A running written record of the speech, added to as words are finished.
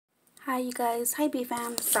Hi you guys, hi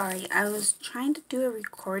BFam. Sorry, I was trying to do a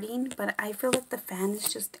recording, but I feel like the fan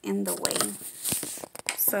is just in the way.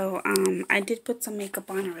 So, I did put some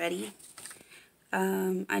makeup on already.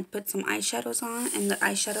 I put some eyeshadows on, and the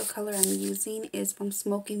eyeshadow color I'm using is from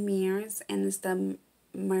Smoke and Mirrors, and it's the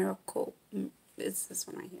Miracle. It's this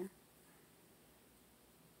one right here.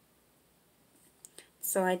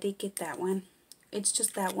 So I did get that one. It's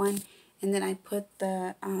just that one, and then I put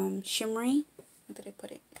the shimmery. Where did I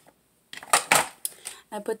put it?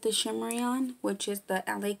 I put the shimmery on, which is the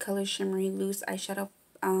LA Color Shimmery Loose Eyeshadow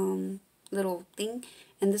little thing.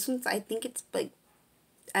 And this one's, I think it's like,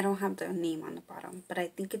 I don't have the name on the bottom, but I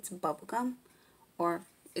think it's bubblegum or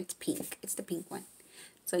it's pink. It's the pink one.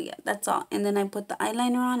 So yeah, that's all. And then I put the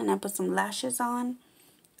eyeliner on and I put some lashes on.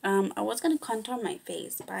 I was going to contour my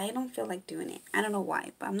face, but I don't feel like doing it. I don't know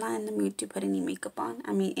why, but I'm not in the mood to put any makeup on.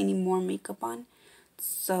 I mean, any more makeup on.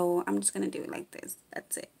 So I'm just going to do it like this.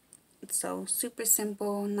 That's it. So super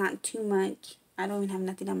simple, not too much. I don't even have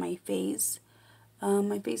nothing on my face.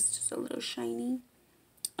 My face is just a little shiny.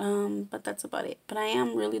 But that's about it. But I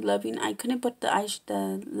am really loving. I couldn't put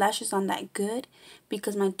the lashes on that good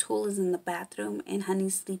because my tool is in the bathroom and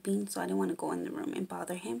Honey's sleeping, so I didn't want to go in the room and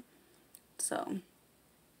bother him. So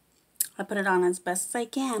I put it on as best as I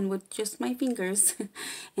can with just my fingers, and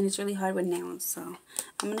it's really hard with nails. So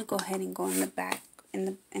I'm gonna go ahead and go in the back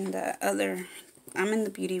in the other. I'm in the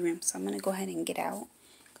beauty room, so I'm gonna go ahead and get out.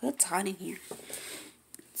 Cause it's hot in here.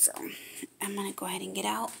 So I'm gonna go ahead and get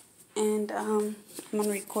out, and I'm gonna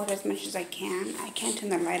record as much as I can. I can't turn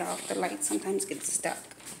the light off. The light sometimes gets stuck.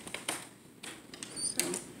 So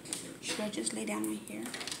should I just lay down right here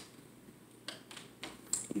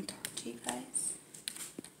and talk to you guys?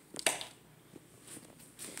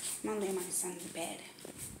 I'm gonna lay my son's bed.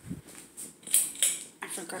 I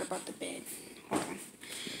forgot about the bed. Hold on.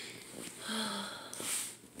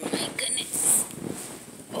 My goodness.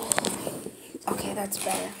 Oh. Okay, that's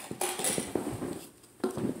better.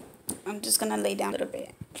 I'm just gonna lay down a little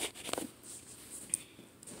bit.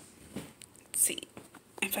 Let's see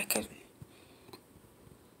if I could.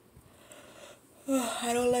 Oh,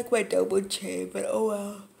 I don't like my double chin, but oh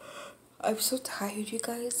well. I'm so tired, you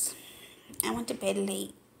guys. I went to bed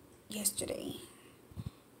late yesterday.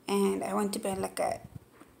 And I went to bed like at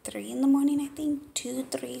 3 in the morning, I think. 2,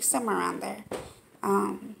 3, somewhere around there.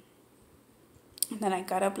 And then I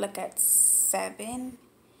got up like at 7.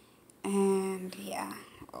 And yeah.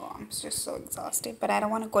 Oh, I'm just so exhausted. But I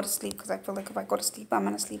don't want to go to sleep because I feel like if I go to sleep, I'm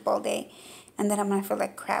going to sleep all day. And then I'm going to feel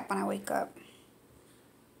like crap when I wake up.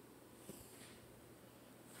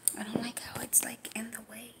 I don't like how it's like in the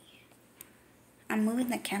way. I'm moving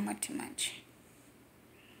the camera too much.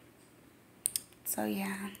 So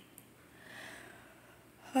yeah.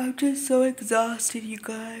 I'm just so exhausted, you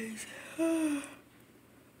guys.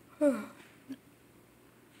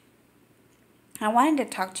 I wanted to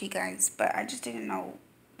talk to you guys, but I just didn't know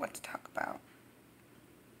what to talk about.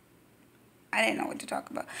 I didn't know what to talk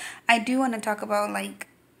about. I do want to talk about, like,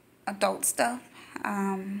 adult stuff.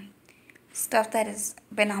 Stuff that has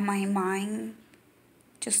been on my mind.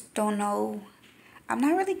 Just don't know. I'm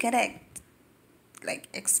not really good at, like,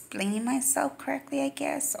 explaining myself correctly, I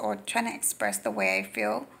guess. Or trying to express the way I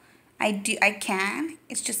feel. I can.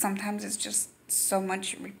 It's just sometimes it's just so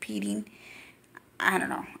much repeating. I don't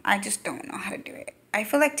know. I just don't know how to do it. I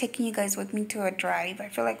feel like taking you guys with me to a drive. I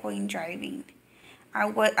feel like going driving. I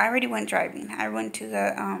already went driving. I went to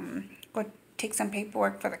the, go take some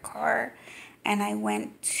paperwork for the car. And I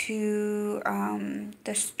went to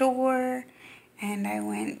the store. And I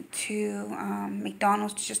went to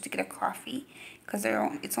McDonald's just to get a coffee. Because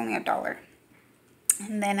it's only $1.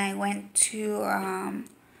 And then I went to,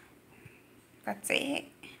 that's it.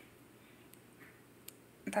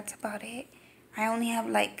 That's about it. I only have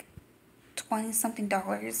like 20 something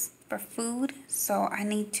dollars for food, so I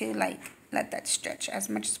need to like let that stretch as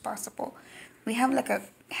much as possible. We have like a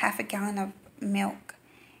half a gallon of milk,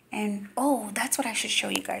 and oh, that's what I should show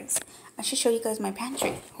you guys. I should show you guys my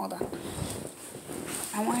pantry. Hold on.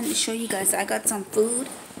 I wanted to show you guys I got some food.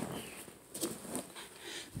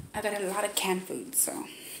 I got a lot of canned food, so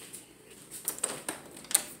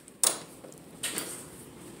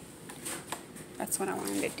that's what I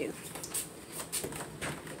wanted to do.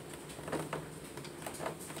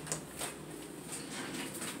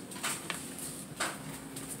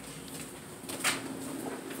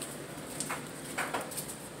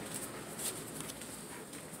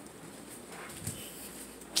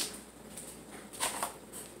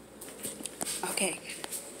 Okay.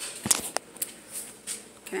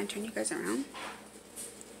 Can I turn you guys around?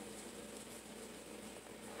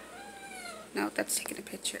 No, that's taking a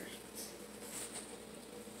picture.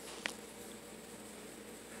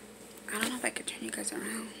 if I could turn you guys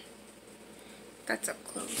around. That's up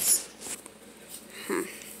close. Huh.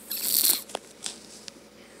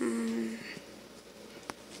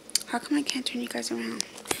 How come I can't turn you guys around?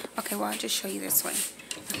 Okay, well, I'll just show you this way.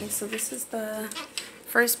 Okay, so this is the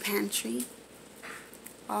first pantry.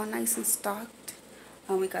 All nice and stocked.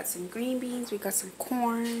 We got some green beans, we got some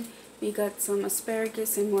corn, we got some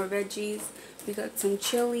asparagus and more veggies, we got some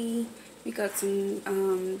chili, we got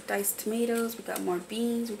some diced tomatoes, we got more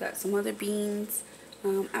beans, we got some other beans,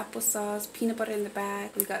 applesauce, peanut butter in the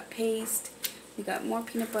bag, we got paste, we got more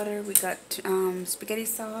peanut butter, we got spaghetti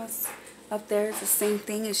sauce. Up there it's the same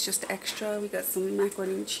thing, it's just extra. We got some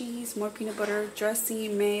macaroni and cheese, more peanut butter,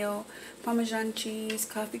 dressing, mayo, Parmesan cheese,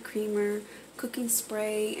 coffee creamer, cooking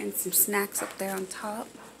spray, and some snacks up there on top.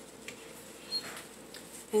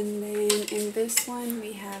 And then in this one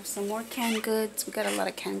we have some more canned goods. We got a lot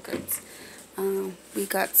of canned goods. We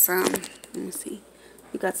got some, let me see,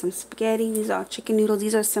 we got some spaghetti. These are chicken noodles.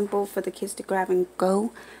 These are simple for the kids to grab and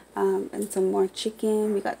go. And some more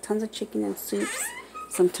chicken. We got tons of chicken and soups.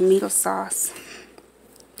 Some tomato sauce.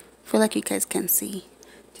 I feel like you guys can see.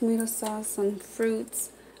 Tomato sauce, some fruits,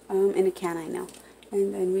 in a can, I know.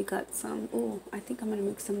 And then we got some, oh, I think I'm going to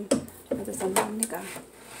make some of this almondega.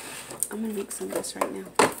 I'm going to make some of this right now.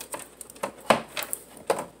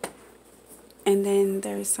 And then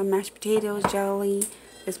there's some mashed potatoes, jelly.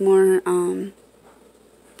 There's more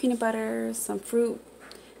peanut butter, some fruit,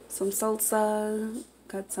 some salsa.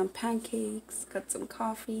 Got some pancakes, got some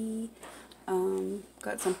coffee.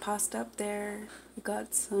 Got some pasta up there. We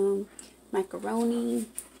got some macaroni.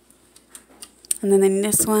 And then in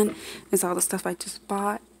this one is all the stuff I just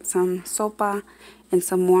bought. Some sopa and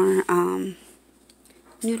some more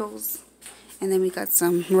noodles. And then we got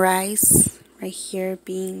some rice right here.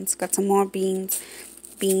 Beans. Got some more beans.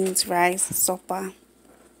 Beans, rice, sopa.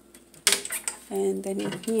 And then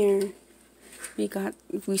in here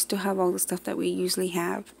we still have all the stuff that we usually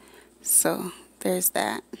have. So there's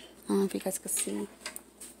that. I don't know if you guys can see.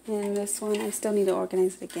 And this one, I still need to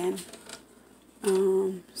organize it again.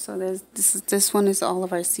 So there's this one is all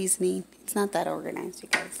of our seasoning. It's not that organized, you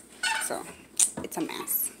guys. So it's a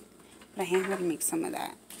mess. But I am going to make some of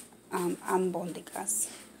that. Albondigas.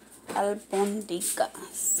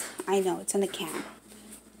 Albondigas. I know, it's in a can.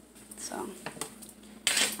 So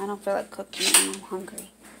I don't feel like cooking and I'm hungry.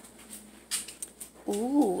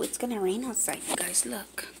 Ooh, it's going to rain outside, you guys.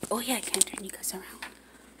 Look. Oh yeah, I can't turn you guys around.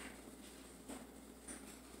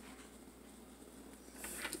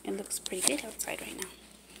 It looks pretty good outside right now.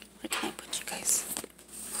 Where can I put you guys?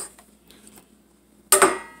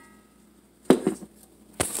 Can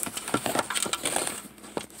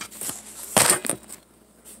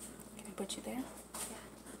I put you there? Yeah.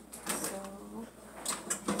 So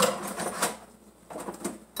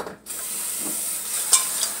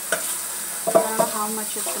I don't know how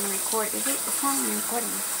much it's gonna record. Is it? It's not even recording.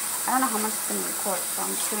 I don't know how much it's gonna record, so I'm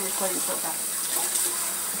just gonna record until that.